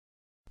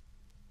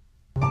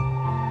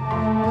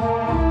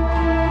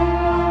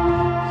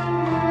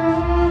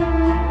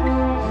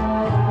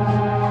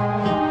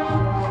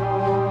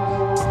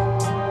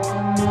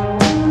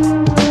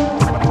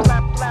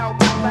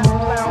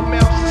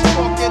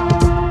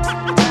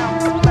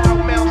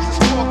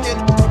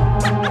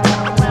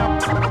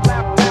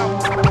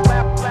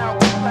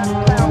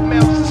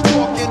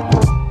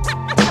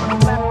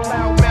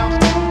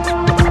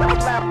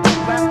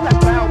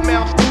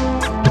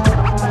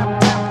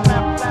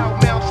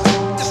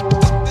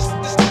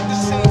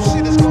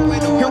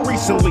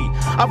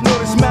I've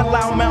noticed mad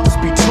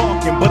loudmouths be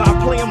talking, but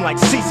I play them like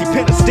CC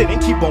Peniston and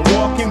keep on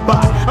walking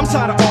by. I'm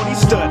tired of all these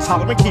studs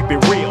hollering, keep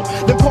it real.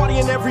 Then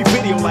partying every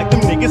video like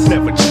them niggas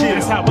never chill.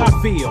 That's how I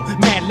feel.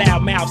 Mad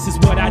loudmouths is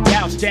what I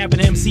douse. Jabbing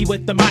MC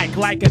with the mic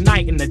like a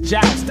knight in the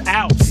joust.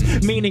 Alps,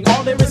 meaning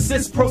all their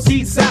assists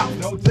proceed south.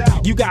 No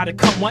doubt. You gotta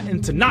come wanting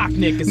to knock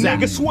niggas out.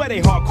 Niggas swear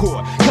they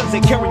hardcore, cause they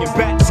carrying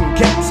bats and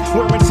cats.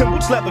 Wearing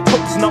Timbers, leather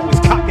coats, and always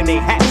cocking their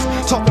hats.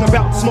 Talking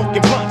about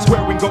smoking blunts,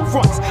 wearing go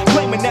fronts.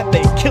 Claiming that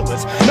they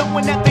killers,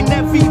 knowing that they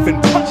never even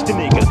punched a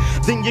nigga.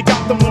 Then you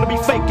got them wanna be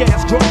fake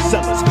ass drug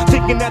sellers,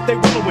 thinking that they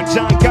rollin' with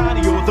John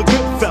Gotti or the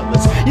good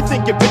fellas. You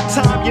think you're big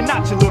time, you're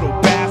not, you little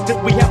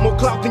bastard. We had more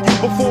clout than you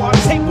before our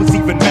tape was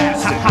even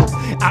mastered.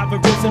 I've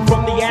arisen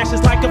from the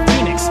ashes like a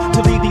phoenix, to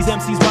leave these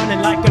MCs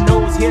running like a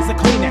nose, here's a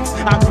Kleenex.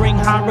 I bring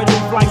high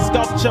relief like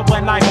sculpture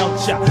when I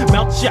melt ya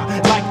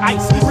like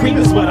ice cream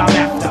is what I'm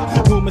after.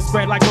 Rumors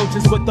spread like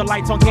roaches with the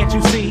lights on, can't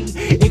you see?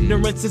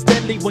 Ignorance is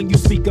deadly when you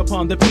speak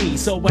upon the P.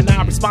 So when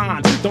I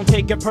respond, don't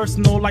take it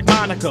personal like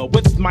Monica,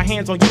 with my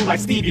hands on you like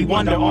Stevie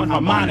Wonder on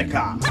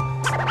harmonica.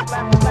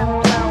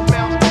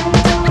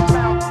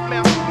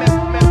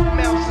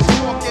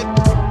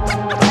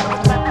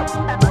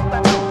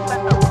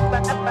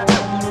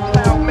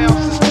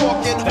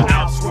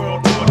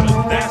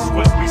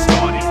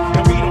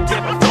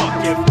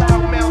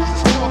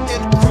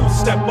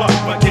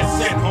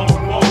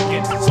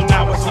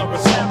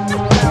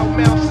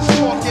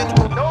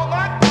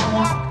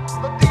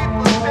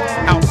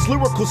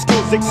 Lyrical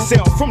skills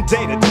excel from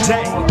day to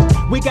day.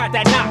 We got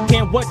that knock,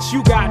 and what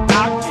you got,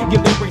 Doc?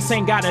 Your lyrics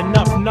ain't got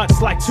enough nuts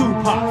like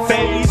Tupac.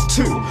 Phase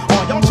 2.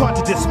 Oh, y'all tried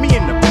to diss me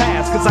in the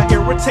past, cause I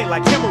irritate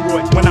like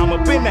hemorrhoids when I'm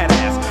up in that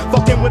ass.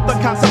 Fucking with the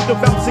concept of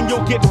Alps and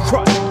you'll get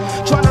crushed.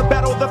 Trying to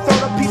battle the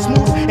third of peace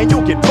moves and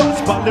you'll get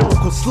buzzed by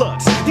lyrical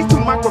slugs. These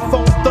two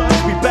microphone thugs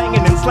be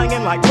banging and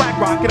slanging like black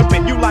rocket up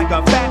in you like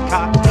a fat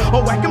cock.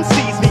 Oh, whack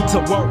MCs need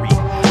to worry,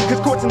 cause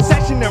court's in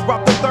session and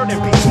rock the third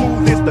and be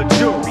smooth is the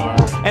jury.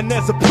 And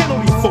there's a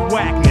penalty for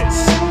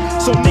whackness.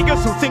 So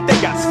niggas who think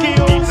they got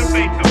skills need to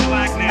fake the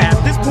blackness.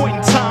 At this point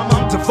in time,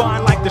 I'm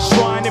divine like the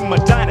shrine in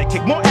Medina.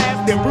 Kick more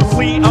ass than Bruce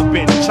Lee up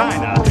in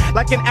China.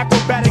 Like an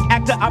acrobatic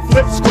actor, I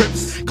flip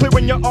scripts,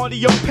 clearing your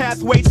audio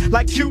pathways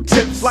like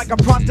Q-tips. Like a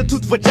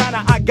prostitute's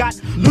vagina, I got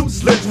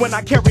loose lips. When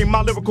I carry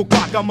my lyrical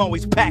clock, I'm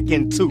always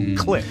packing 2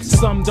 clips.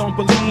 Some don't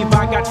believe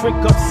I got trick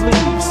up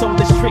sleeve, so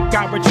this trick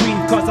I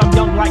retrieve cause I'm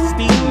young like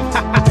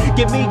Steve.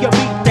 Give me a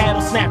beat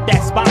that'll snap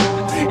that spine.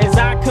 As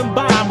I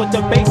combine with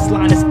the bass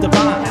line, it's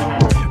divine.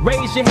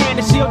 Raise your hand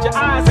and shield your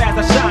eyes as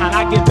I shine.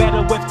 I get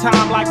better with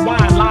time like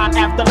wine, line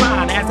after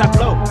line as I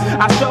flow.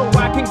 I show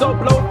I can go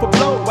blow for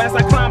blow as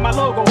I climb my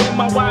logo in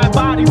my wide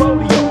body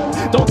rodeo.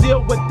 Don't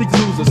deal with these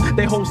losers,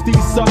 they host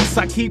these sucks.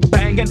 I keep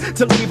banging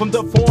to leave them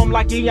deformed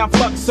like Eon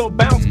Flux. So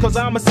bounce cause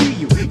I'ma see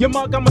you, your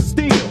mug I'ma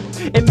steal,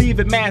 and leave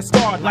it mad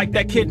scarred like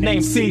that kid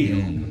named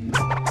Seal.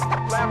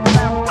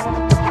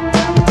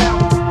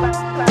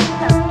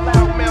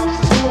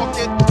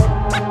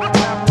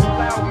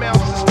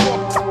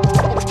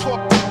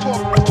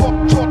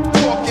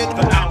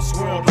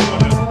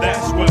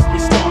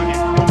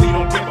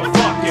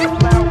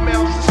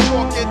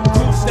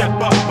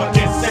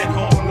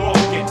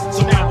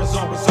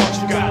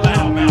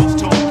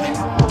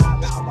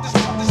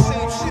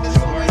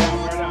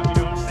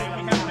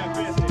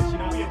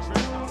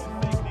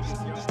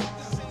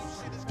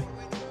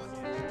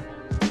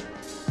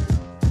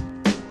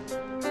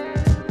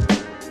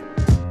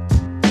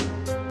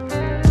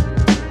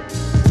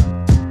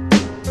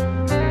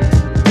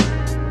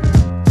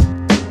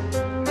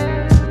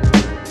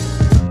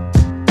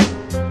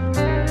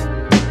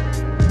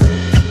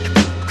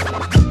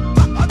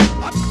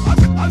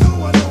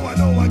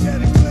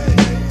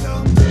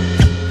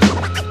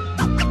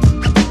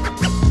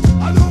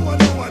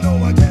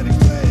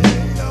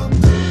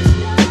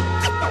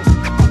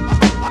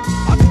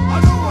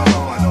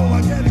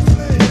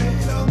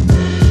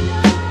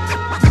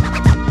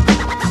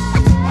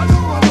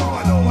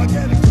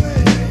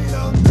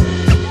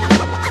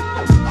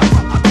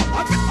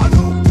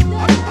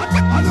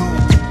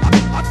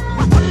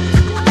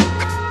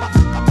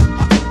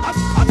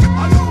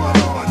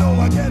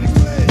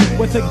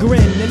 With a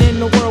grin, and in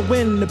the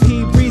whirlwind, the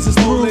P breezes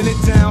through. Holding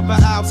it down for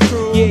Alps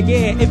crew.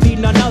 Yeah, it be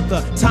none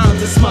other. Time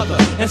to smother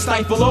and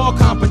stifle all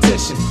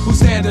competition. Who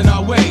stand in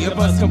our way of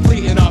us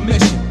completing our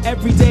mission?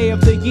 Every day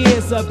of the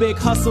year's a big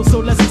hustle, so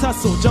let's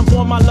tussle. Jump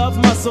on my love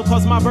muscle,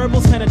 cause my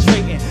verbal's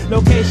penetrating.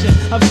 Location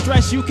of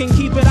stress, you can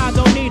keep it, I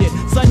don't need it.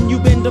 Son,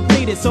 you've been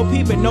depleted, so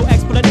peep it, no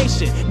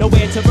explanation.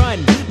 Nowhere to run,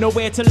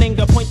 nowhere to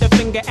linger. Point the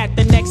finger at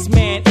the next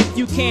man if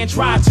you can't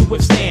try to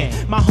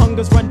withstand. My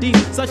hungers run deep,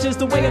 such is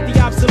the way of the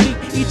obsolete.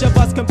 Each of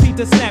us compete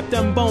to snap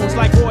them bones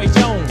like Roy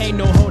Jones. Ain't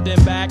no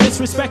holding back.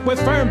 Disrespect respect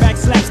with firm back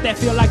slaps that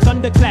feel like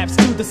thunderclaps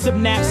to the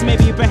synapse.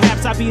 Maybe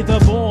perhaps I be the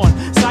born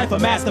cipher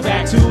master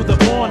back to the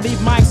born. Leave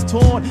mics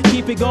torn,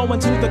 keep it going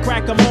to the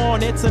crack of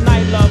morn. It's a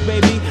night love,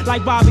 baby.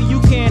 Like Bobby, you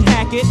can't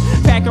hack it.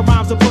 Pack of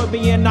rhymes to put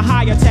me in the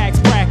higher tax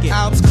bracket.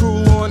 Alps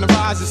crew on the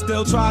rise, you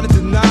still try to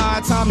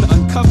deny. Time to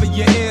uncover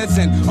your ears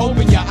and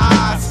open your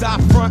eyes.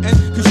 Stop fronting,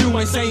 cause you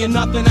ain't saying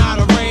nothing out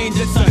of range.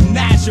 It's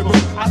unnatural,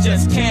 I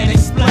just can't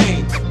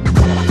explain.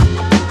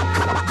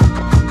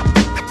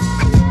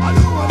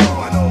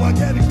 I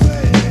can't explain.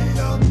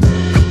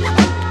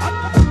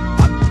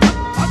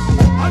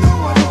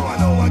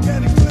 I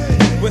can't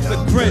explain. With a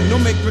grin,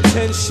 don't make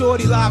pretend,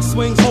 shorty live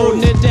swings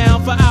Holding it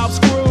down for Alps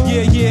crew.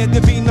 Yeah,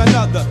 there be none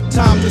other.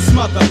 Time to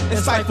smother and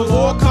cipher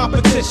all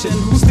competition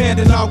who stand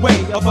in our way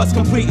of us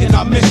completing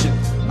our mission.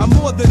 I'm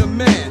more than a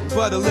man,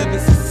 but a living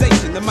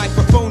sensation. The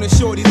microphone and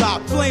shorty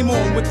live, flame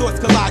on when thoughts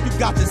collide. You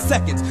got your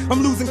seconds.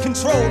 I'm losing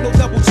control, no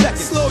double checking.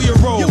 Slow your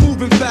roll. You're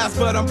moving fast,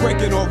 but I'm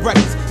breaking all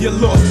records. You're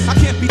lost. I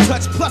can't be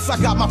touched. Plus, I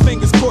got my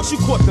fingers crossed. You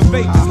caught the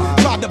Vegas.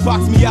 Tried to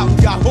box me out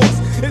and got hoarse.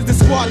 Is the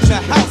squad in the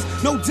house?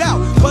 No doubt,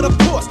 but of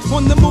course,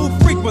 on the move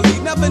frequently.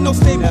 Never no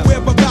stable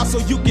whereabouts, so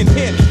you can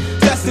hear me.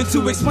 Destined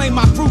to explain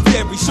my proof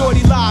theory.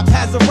 Shorty live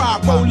has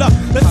arrived. Roll up,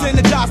 let's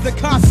energize the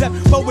concept,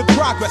 but with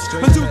progress.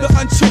 Undo the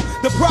untrue,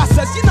 the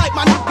process. Unite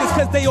my niggas,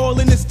 cause they all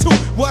in this too.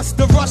 What's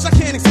the rush? I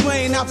can't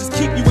explain. I'll just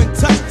keep you in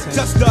touch.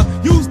 Just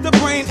use the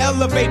brain,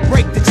 elevate,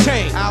 break the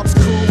chain. Alps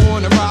crew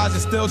on the rise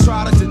and still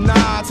try to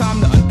deny.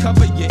 Time to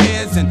uncover your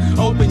ears and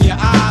open your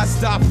eyes.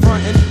 Stop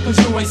fronting, cause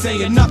you ain't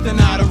saying nothing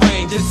out of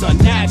range. It's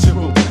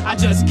unnatural, I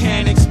just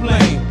can't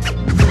explain.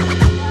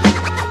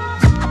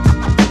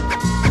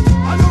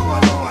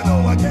 I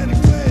know, I can't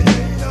explain.